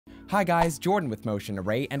Hi guys, Jordan with Motion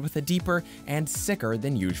Array and with a deeper and sicker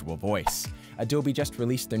than usual voice. Adobe just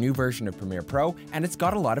released their new version of Premiere Pro and it's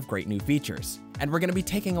got a lot of great new features. And we're going to be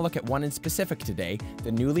taking a look at one in specific today,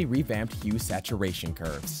 the newly revamped hue saturation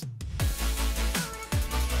curves.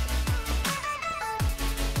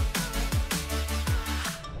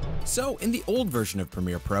 So, in the old version of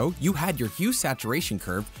Premiere Pro, you had your hue saturation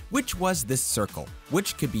curve, which was this circle,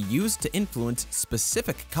 which could be used to influence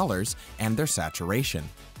specific colors and their saturation.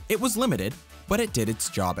 It was limited, but it did its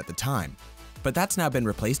job at the time. But that's now been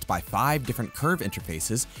replaced by 5 different curve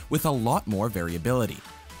interfaces with a lot more variability.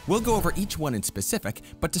 We'll go over each one in specific,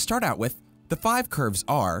 but to start out with, the 5 curves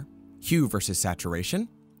are hue versus saturation,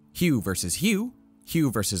 hue versus hue,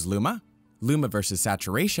 hue versus Luma, Luma versus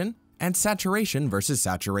saturation, and saturation versus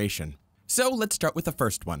saturation. So let's start with the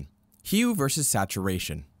first one, hue versus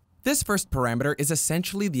saturation. This first parameter is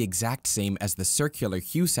essentially the exact same as the circular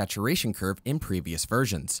hue saturation curve in previous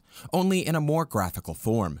versions, only in a more graphical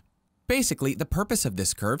form. Basically, the purpose of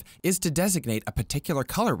this curve is to designate a particular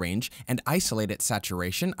color range and isolate its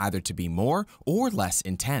saturation either to be more or less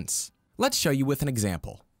intense. Let's show you with an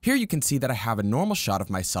example. Here you can see that I have a normal shot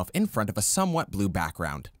of myself in front of a somewhat blue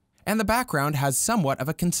background. And the background has somewhat of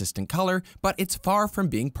a consistent color, but it's far from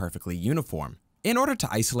being perfectly uniform. In order to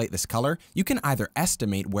isolate this color, you can either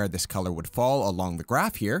estimate where this color would fall along the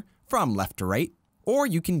graph here, from left to right, or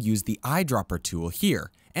you can use the eyedropper tool here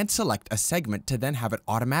and select a segment to then have it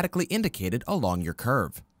automatically indicated along your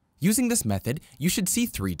curve. Using this method, you should see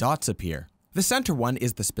 3 dots appear. The center one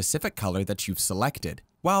is the specific color that you've selected,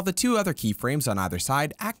 while the 2 other keyframes on either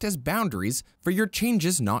side act as boundaries for your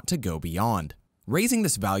changes not to go beyond. Raising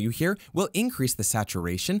this value here will increase the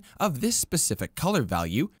saturation of this specific color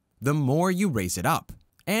value the more you raise it up.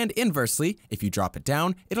 And inversely, if you drop it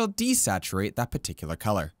down, it'll desaturate that particular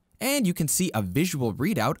color. And you can see a visual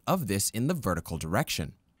readout of this in the vertical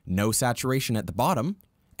direction. No saturation at the bottom,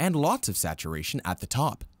 and lots of saturation at the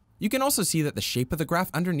top. You can also see that the shape of the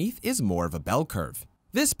graph underneath is more of a bell curve.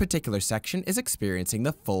 This particular section is experiencing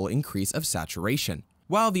the full increase of saturation,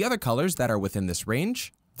 while the other colors that are within this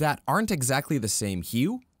range, that aren't exactly the same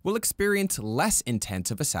hue, will experience less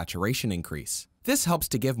intense of a saturation increase. This helps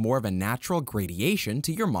to give more of a natural gradation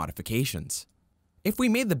to your modifications. If we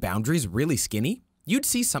made the boundaries really skinny, you'd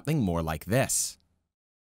see something more like this.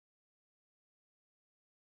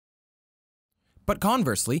 But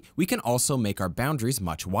conversely, we can also make our boundaries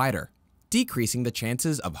much wider, decreasing the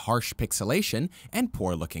chances of harsh pixelation and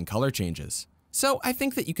poor-looking color changes. So I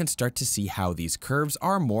think that you can start to see how these curves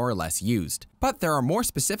are more or less used, but there are more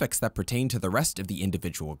specifics that pertain to the rest of the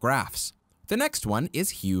individual graphs. The next one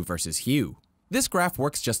is hue versus hue. This graph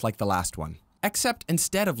works just like the last one, except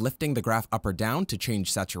instead of lifting the graph up or down to change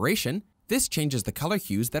saturation, this changes the color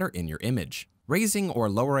hues that are in your image. Raising or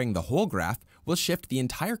lowering the whole graph will shift the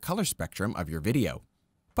entire color spectrum of your video.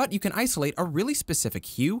 But you can isolate a really specific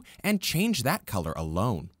hue and change that color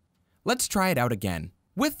alone. Let's try it out again,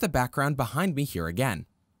 with the background behind me here again.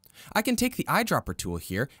 I can take the eyedropper tool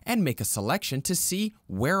here and make a selection to see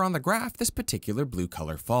where on the graph this particular blue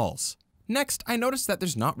color falls. Next, I notice that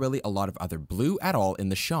there's not really a lot of other blue at all in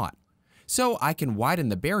the shot. So I can widen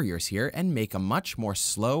the barriers here and make a much more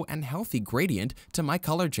slow and healthy gradient to my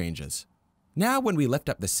color changes. Now when we lift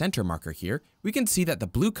up the center marker here, we can see that the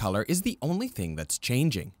blue color is the only thing that's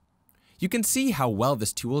changing. You can see how well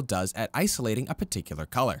this tool does at isolating a particular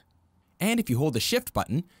color. And if you hold the shift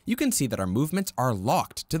button, you can see that our movements are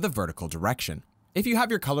locked to the vertical direction. If you have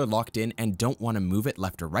your color locked in and don't want to move it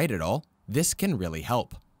left or right at all, this can really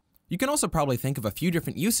help. You can also probably think of a few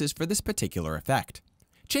different uses for this particular effect.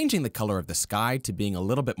 Changing the color of the sky to being a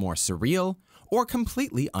little bit more surreal or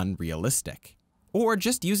completely unrealistic. Or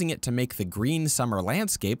just using it to make the green summer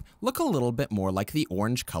landscape look a little bit more like the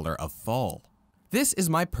orange color of fall. This is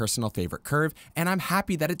my personal favorite curve, and I'm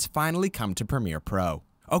happy that it's finally come to Premiere Pro.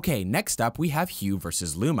 Okay, next up we have hue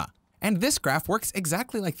versus Luma. And this graph works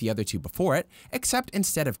exactly like the other 2 before it, except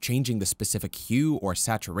instead of changing the specific hue or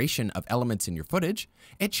saturation of elements in your footage,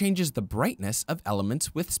 it changes the brightness of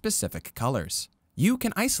elements with specific colors. You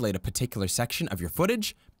can isolate a particular section of your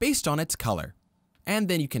footage based on its color. And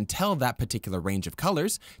then you can tell that particular range of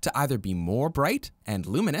colors to either be more bright and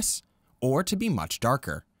luminous, or to be much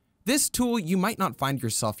darker. This tool you might not find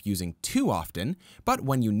yourself using too often, but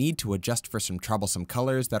when you need to adjust for some troublesome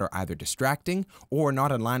colors that are either distracting or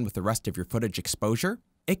not in line with the rest of your footage exposure,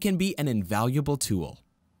 it can be an invaluable tool.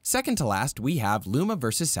 Second to last, we have Luma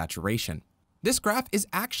versus saturation. This graph is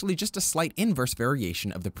actually just a slight inverse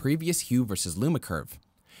variation of the previous hue versus Luma curve.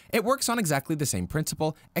 It works on exactly the same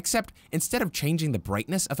principle, except instead of changing the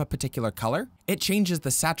brightness of a particular color, it changes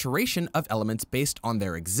the saturation of elements based on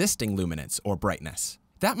their existing luminance or brightness.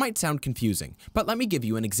 That might sound confusing, but let me give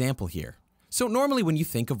you an example here. So normally when you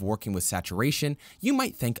think of working with saturation, you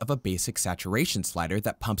might think of a basic saturation slider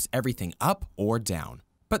that pumps everything up or down.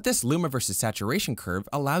 But this Luma versus saturation curve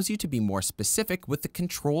allows you to be more specific with the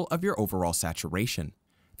control of your overall saturation.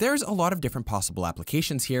 There's a lot of different possible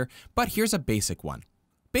applications here, but here's a basic one.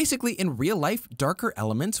 Basically, in real life, darker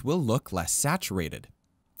elements will look less saturated.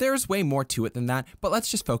 There's way more to it than that, but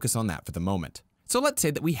let's just focus on that for the moment. So let's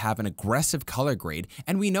say that we have an aggressive color grade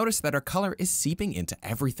and we notice that our color is seeping into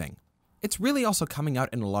everything. It's really also coming out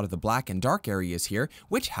in a lot of the black and dark areas here,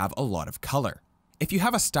 which have a lot of color. If you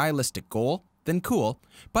have a stylistic goal, then cool,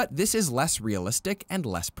 but this is less realistic and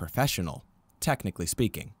less professional, technically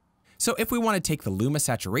speaking. So if we want to take the Luma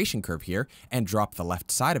saturation curve here and drop the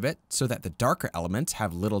left side of it so that the darker elements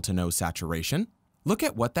have little to no saturation, look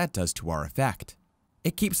at what that does to our effect.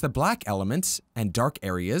 It keeps the black elements and dark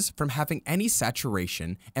areas from having any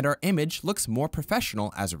saturation, and our image looks more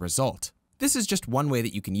professional as a result. This is just one way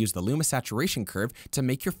that you can use the Luma saturation curve to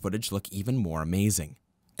make your footage look even more amazing.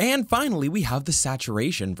 And finally, we have the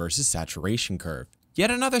saturation versus saturation curve. Yet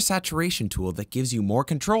another saturation tool that gives you more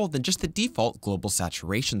control than just the default global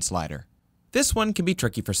saturation slider. This one can be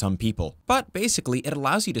tricky for some people, but basically it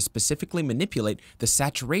allows you to specifically manipulate the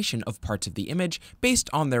saturation of parts of the image based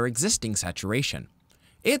on their existing saturation.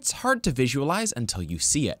 It's hard to visualize until you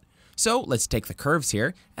see it. So let's take the curves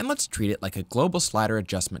here and let's treat it like a global slider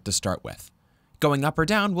adjustment to start with. Going up or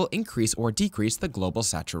down will increase or decrease the global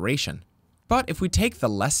saturation. But if we take the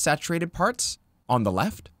less saturated parts on the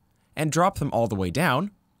left and drop them all the way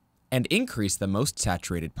down and increase the most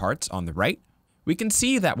saturated parts on the right, we can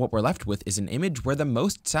see that what we're left with is an image where the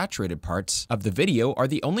most saturated parts of the video are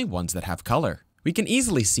the only ones that have color. We can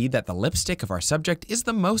easily see that the lipstick of our subject is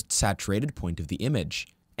the most saturated point of the image.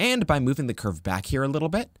 And by moving the curve back here a little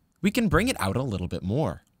bit, we can bring it out a little bit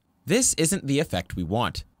more. This isn't the effect we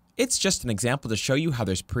want. It's just an example to show you how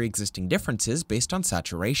there's pre-existing differences based on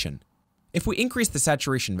saturation. If we increase the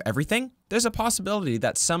saturation of everything, there's a possibility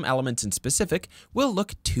that some elements in specific will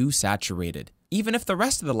look too saturated, even if the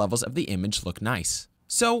rest of the levels of the image look nice.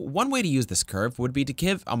 So one way to use this curve would be to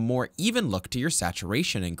give a more even look to your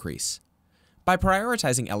saturation increase. By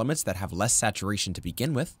prioritizing elements that have less saturation to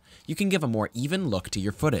begin with, you can give a more even look to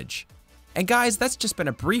your footage. And guys, that's just been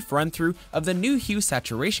a brief run through of the new hue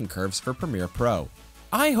saturation curves for Premiere Pro.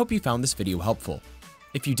 I hope you found this video helpful.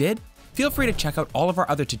 If you did, feel free to check out all of our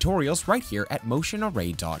other tutorials right here at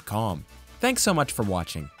motionarray.com. Thanks so much for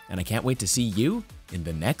watching, and I can't wait to see you in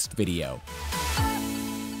the next video.